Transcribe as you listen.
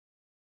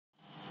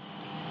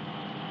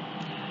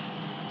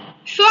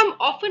So I'm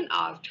often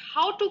asked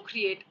how to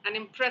create an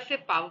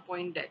impressive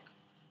PowerPoint deck.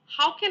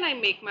 How can I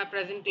make my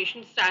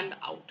presentation stand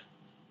out?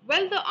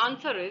 Well, the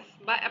answer is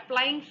by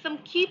applying some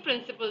key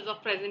principles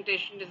of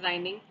presentation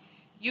designing,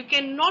 you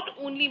can not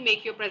only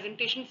make your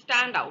presentation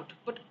stand out,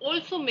 but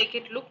also make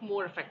it look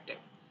more effective.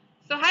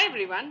 So hi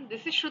everyone,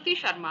 this is Shruti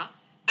Sharma,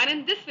 and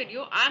in this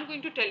video, I'm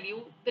going to tell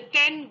you the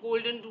 10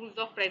 golden rules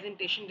of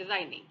presentation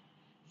designing.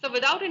 So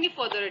without any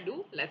further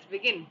ado, let's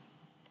begin.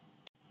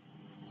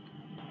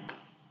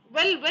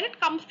 Well, when it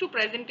comes to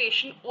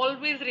presentation,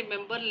 always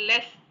remember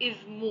less is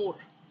more.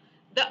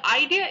 The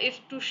idea is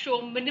to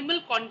show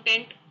minimal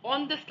content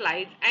on the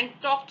slides and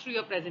talk through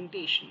your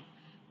presentation.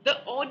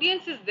 The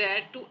audience is there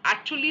to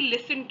actually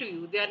listen to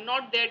you. They are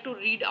not there to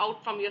read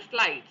out from your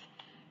slides.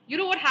 You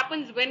know what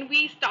happens when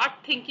we start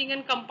thinking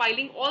and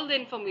compiling all the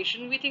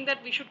information, we think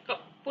that we should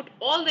put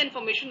all the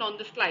information on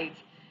the slides.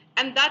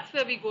 And that's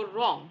where we go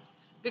wrong.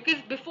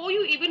 Because before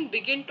you even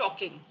begin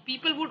talking,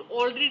 people would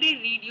already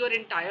read your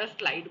entire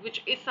slide,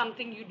 which is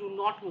something you do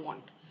not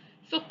want.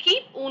 So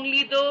keep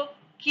only the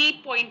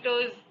key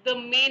pointers, the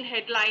main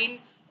headline,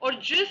 or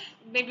just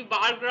maybe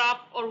bar graph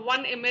or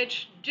one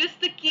image,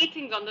 just the key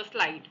things on the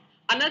slide.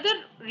 Another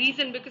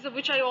reason because of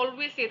which I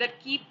always say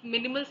that keep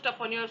minimal stuff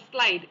on your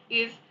slide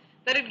is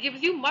that it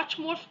gives you much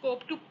more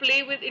scope to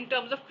play with in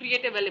terms of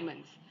creative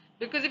elements.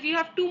 Because if you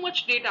have too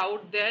much data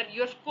out there,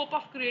 your scope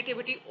of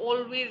creativity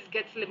always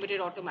gets limited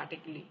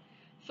automatically.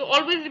 So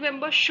always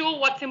remember, show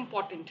what's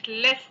important.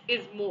 Less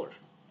is more.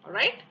 All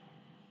right.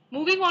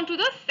 Moving on to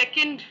the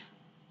second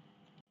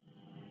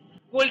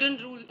golden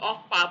rule of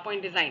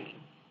PowerPoint designing.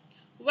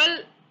 Well,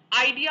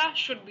 idea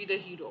should be the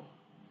hero.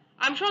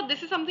 I'm sure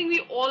this is something we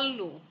all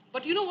know,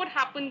 but you know what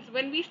happens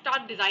when we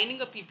start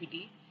designing a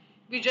PPT?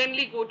 We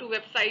generally go to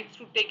websites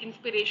to take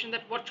inspiration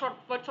that what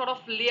sort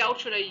of layout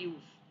should I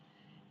use?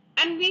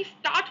 And we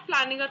start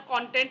planning our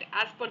content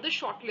as per the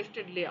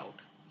shortlisted layout,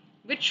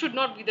 which should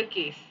not be the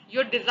case.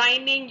 Your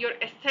designing, your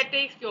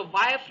aesthetics, your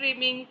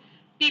wireframing,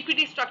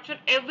 PPT structure,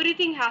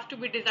 everything has to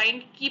be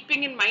designed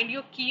keeping in mind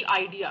your key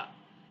idea.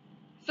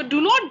 So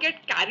do not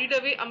get carried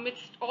away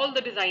amidst all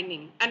the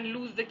designing and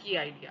lose the key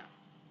idea.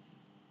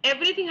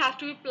 Everything has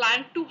to be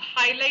planned to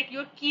highlight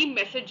your key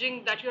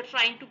messaging that you're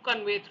trying to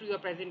convey through your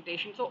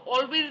presentation. So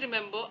always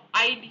remember,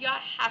 idea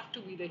has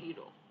to be the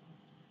hero.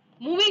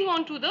 Moving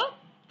on to the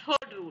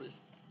third rule,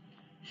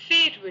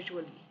 say it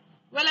visually.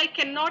 Well, I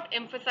cannot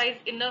emphasize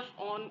enough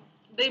on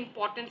the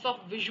importance of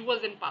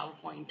visuals in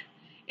PowerPoint.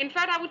 In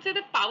fact, I would say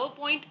that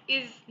PowerPoint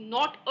is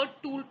not a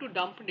tool to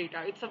dump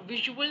data. It's a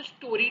visual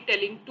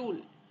storytelling tool.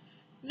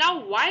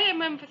 Now, why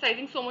am I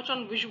emphasizing so much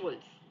on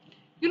visuals?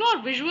 You know,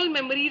 our visual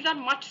memories are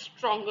much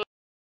stronger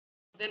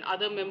than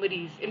other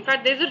memories. In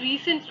fact, there's a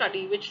recent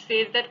study which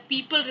says that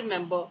people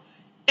remember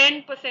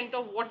 10%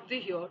 of what they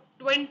hear,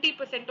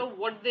 20% of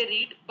what they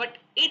read, but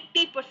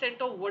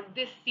 80% of what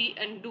they see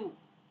and do.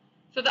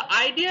 So the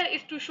idea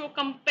is to show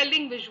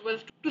compelling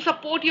visuals to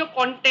support your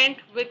content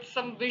with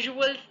some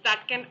visuals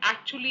that can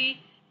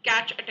actually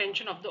catch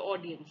attention of the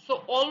audience.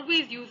 So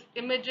always use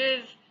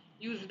images,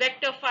 use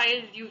vector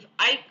files, use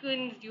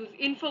icons, use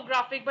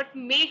infographic, but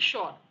make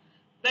sure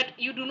that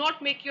you do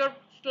not make your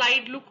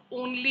slide look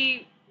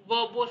only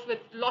verbose with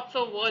lots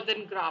of words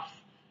and graphs.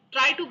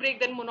 Try to break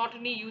that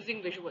monotony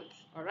using visuals,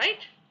 all right?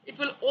 It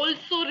will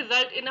also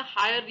result in a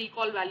higher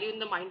recall value in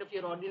the mind of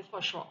your audience for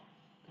sure.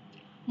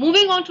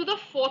 Moving on to the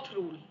fourth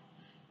rule.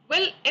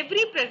 Well,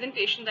 every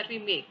presentation that we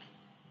make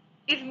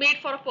is made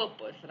for a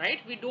purpose, right?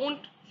 We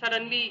don't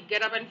suddenly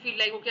get up and feel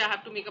like, okay, I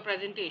have to make a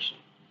presentation.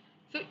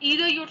 So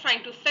either you're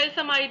trying to sell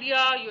some idea,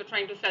 you're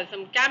trying to sell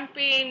some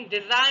campaign,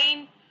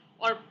 design,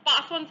 or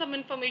pass on some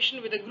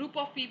information with a group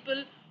of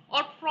people,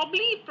 or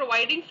probably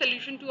providing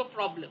solution to a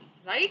problem,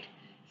 right?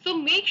 So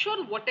make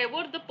sure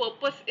whatever the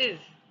purpose is,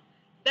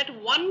 that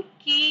one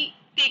key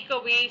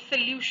takeaway,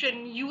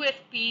 solution,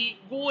 USP,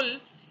 goal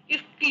is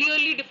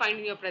clearly defined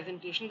in your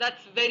presentation.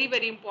 That's very,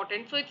 very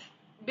important. So it's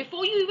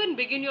before you even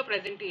begin your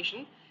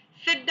presentation,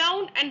 sit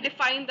down and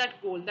define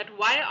that goal, that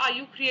why are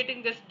you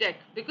creating this deck?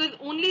 Because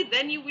only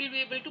then you will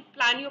be able to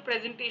plan your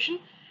presentation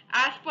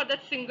as per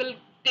that single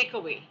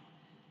takeaway.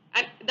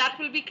 And that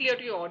will be clear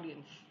to your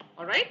audience.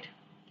 All right.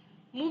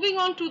 Moving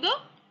on to the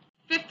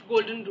fifth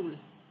golden rule.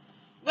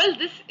 Well,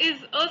 this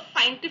is a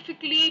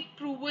scientifically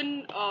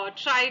proven,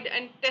 tried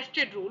and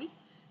tested rule,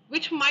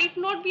 which might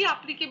not be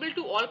applicable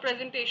to all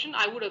presentation.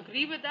 I would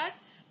agree with that.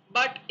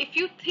 But if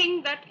you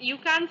think that you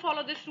can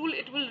follow this rule,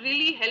 it will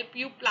really help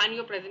you plan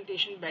your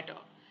presentation better.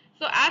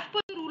 So as per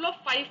the rule of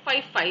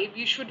 555,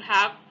 you should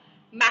have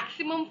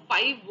maximum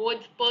 5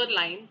 words per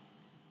line,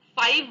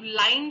 5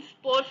 lines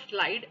per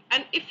slide.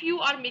 And if you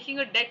are making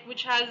a deck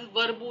which has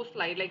verbo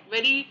slide, like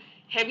very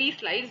heavy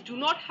slides, do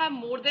not have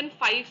more than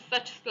 5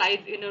 such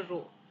slides in a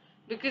row,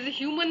 because the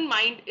human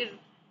mind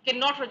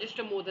cannot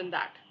register more than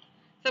that.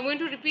 So I'm going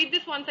to repeat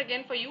this once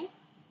again for you.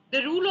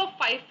 The rule of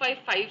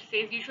 555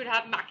 says you should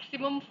have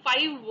maximum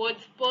 5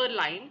 words per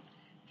line,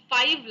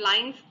 5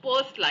 lines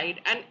per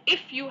slide, and if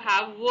you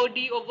have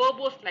wordy or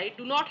verbo slide,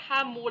 do not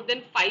have more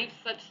than 5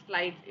 such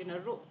slides in a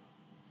row.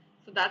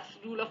 So that's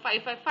rule of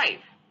 555.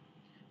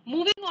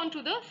 Moving on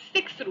to the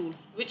sixth rule,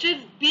 which is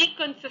be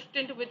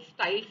consistent with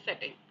style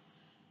setting.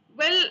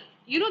 Well,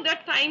 there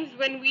are times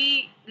when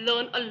we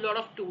learn a lot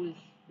of tools,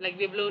 like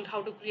we've learned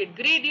how to create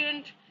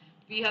gradient,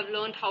 we have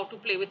learned how to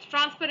play with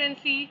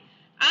transparency,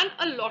 and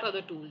a lot of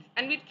other tools.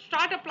 And we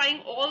start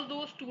applying all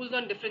those tools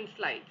on different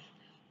slides.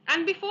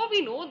 And before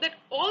we know that,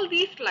 all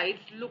these slides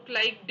look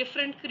like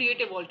different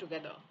creative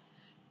altogether.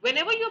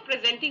 Whenever you're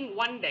presenting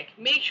one deck,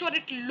 make sure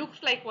it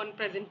looks like one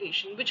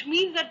presentation, which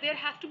means that there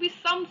has to be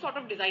some sort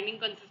of designing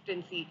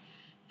consistency.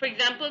 For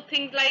example,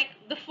 things like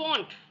the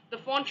font. The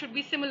font should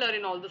be similar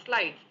in all the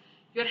slides.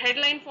 Your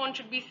headline font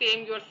should be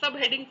same, your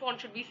subheading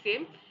font should be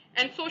same,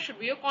 and so should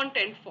be your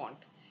content font.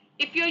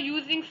 If you're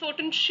using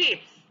certain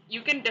shapes,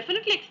 you can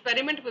definitely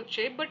experiment with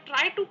shape, but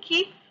try to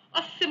keep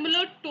a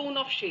similar tone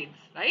of shades,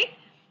 right?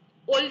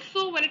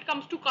 Also, when it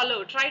comes to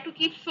color, try to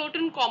keep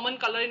certain common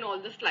color in all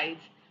the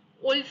slides.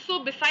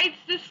 Also, besides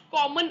this,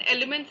 common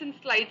elements in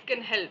slides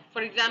can help.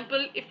 For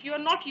example, if you are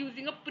not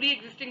using a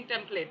pre-existing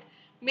template,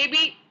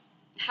 maybe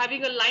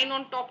having a line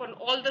on top on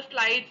all the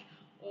slides,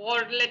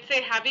 or let's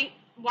say having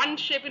one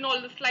shape in all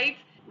the slides,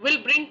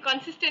 will bring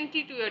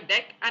consistency to your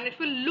deck and it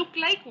will look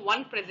like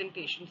one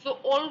presentation. So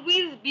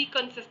always be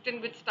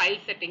consistent with style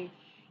setting.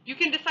 You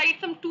can decide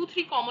some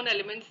 2-3 common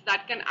elements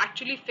that can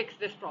actually fix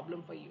this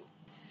problem for you.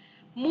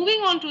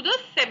 Moving on to the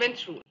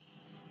seventh rule.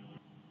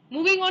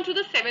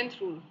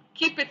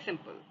 Keep it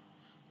simple.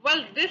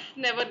 Well, this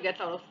never gets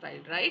out of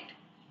style, right?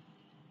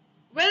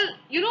 Well,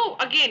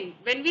 again,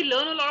 when we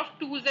learn a lot of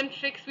tools and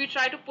tricks, we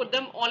try to put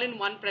them all in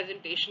one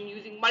presentation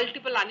using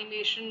multiple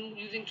animation,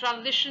 using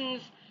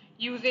transitions,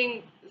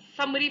 using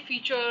summary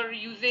feature,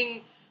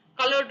 using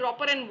color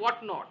dropper and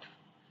whatnot.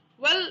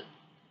 Well,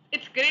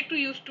 it's great to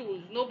use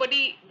tools.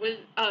 Nobody will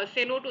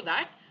say no to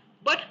that.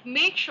 But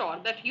make sure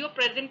that your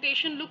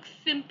presentation looks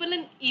simple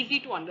and easy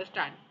to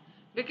understand.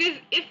 Because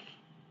if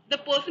the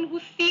person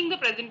who's seeing the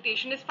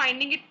presentation is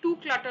finding it too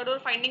cluttered or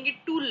finding it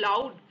too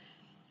loud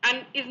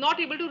and is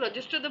not able to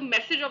register the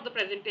message of the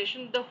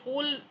presentation, the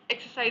whole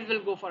exercise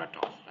will go for a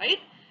toss, right?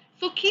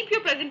 So keep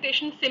your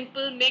presentation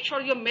simple, make sure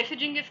your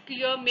messaging is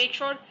clear, make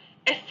sure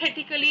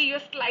aesthetically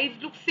your slides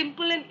look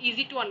simple and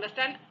easy to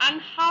understand,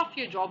 and half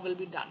your job will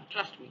be done,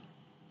 trust me.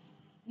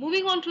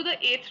 Moving on to the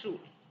eighth rule,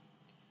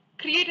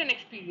 create an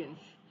experience.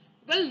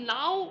 Well,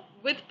 now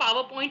with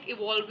PowerPoint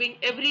evolving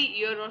every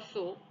year or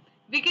so,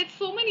 we get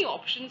so many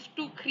options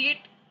to create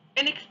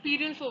an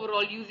experience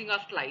overall using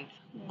our slides.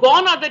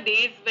 Gone are the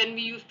days when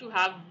we used to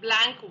have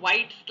blank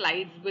white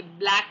slides with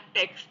black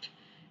text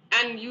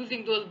and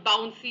using those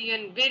bouncy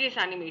and various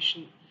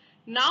animation.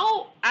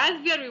 Now,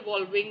 as we are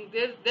evolving,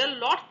 there are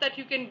lots that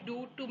you can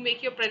do to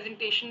make your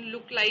presentation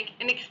look like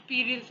an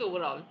experience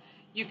overall.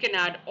 You can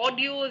add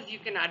audios, you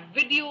can add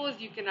videos,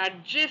 you can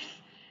add GIFs,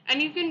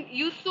 and you can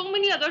use so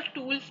many other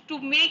tools to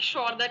make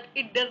sure that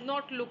it does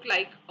not look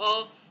like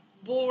a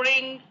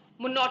boring,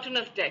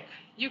 monotonous deck.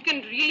 You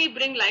can really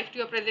bring life to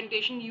your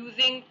presentation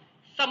using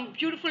some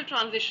beautiful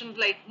transitions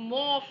like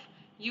morph,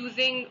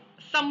 using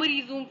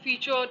summary zoom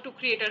feature to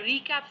create a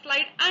recap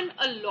slide, and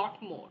a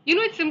lot more.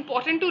 It's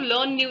important to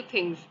learn new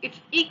things. It's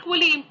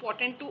equally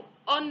important to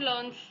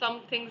unlearn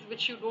some things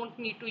which you don't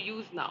need to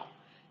use now.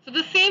 So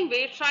the same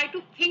way, try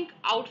to think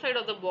outside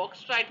of the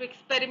box, try to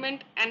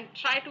experiment and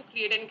try to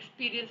create an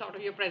experience out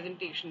of your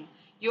presentation.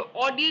 Your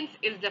audience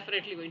is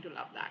definitely going to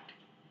love that.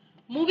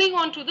 Moving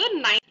on to the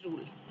ninth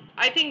rule.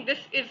 I think this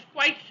is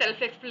quite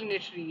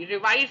self-explanatory.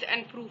 Revise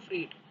and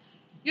proofread.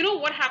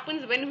 What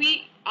happens when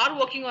we are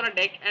working on a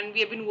deck and we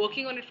have been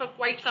working on it for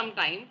quite some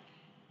time,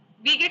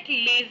 we get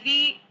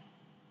lazy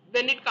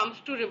when it comes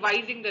to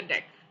revising the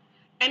deck.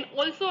 And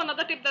also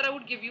another tip that I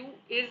would give you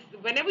is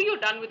whenever you're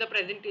done with the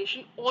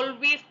presentation,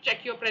 always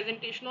check your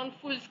presentation on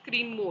full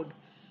screen mode,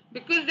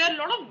 because there are a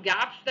lot of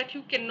gaps that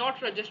you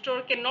cannot register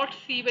or cannot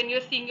see when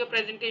you're seeing your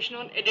presentation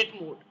on edit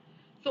mode.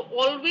 So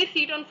always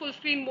see it on full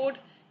screen mode,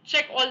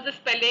 check all the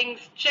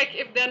spellings, check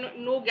if there are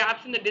no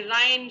gaps in the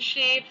design,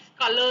 shapes,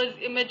 colors,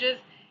 images.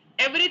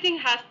 Everything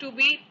has to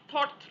be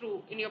thought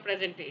through in your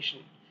presentation.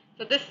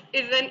 So this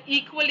is an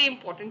equally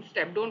important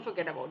step. Don't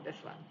forget about this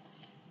one.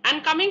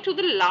 And coming to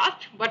the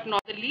last but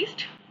not the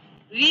least,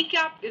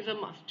 recap is a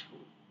must.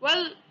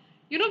 Well,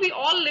 we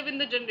all live in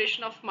the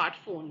generation of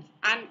smartphones.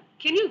 And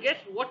can you guess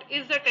what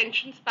is the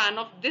attention span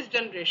of this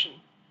generation?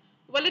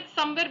 Well, it's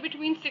somewhere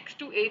between 6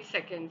 to 8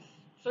 seconds.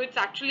 So it's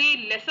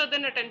actually lesser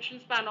than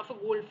attention span of a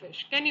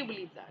goldfish. Can you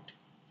believe that?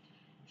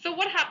 So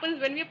what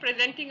happens when we're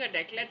presenting a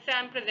deck? Let's say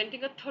I'm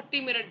presenting a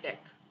 30-minute deck.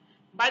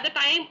 By the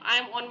time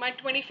I'm on my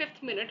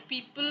 25th minute,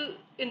 people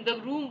in the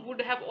room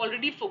would have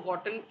already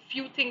forgotten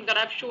few things that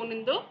I've shown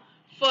in the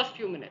first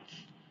few minutes.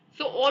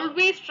 So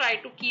always try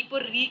to keep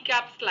a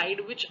recap slide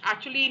which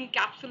actually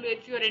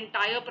encapsulates your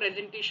entire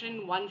presentation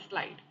in one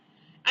slide.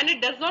 And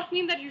it does not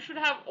mean that you should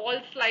have all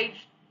slides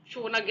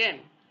shown again.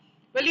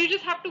 Well, you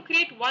just have to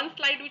create one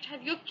slide which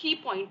has your key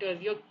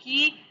pointers, your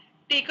key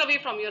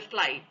takeaway from your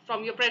slide,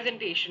 from your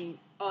presentation,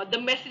 the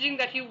messaging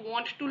that you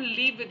want to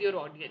leave with your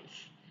audience.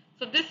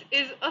 So this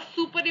is a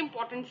super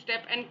important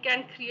step and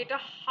can create a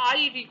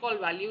high recall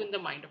value in the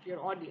mind of your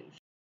audience.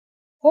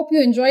 Hope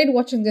you enjoyed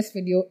watching this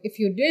video. If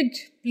you did,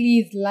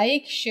 please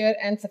like, share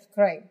and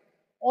subscribe.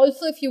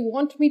 Also, if you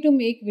want me to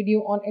make video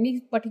on any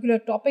particular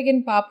topic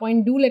in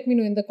PowerPoint, do let me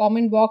know in the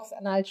comment box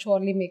and I'll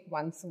surely make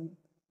one soon.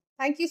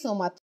 Thank you so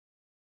much.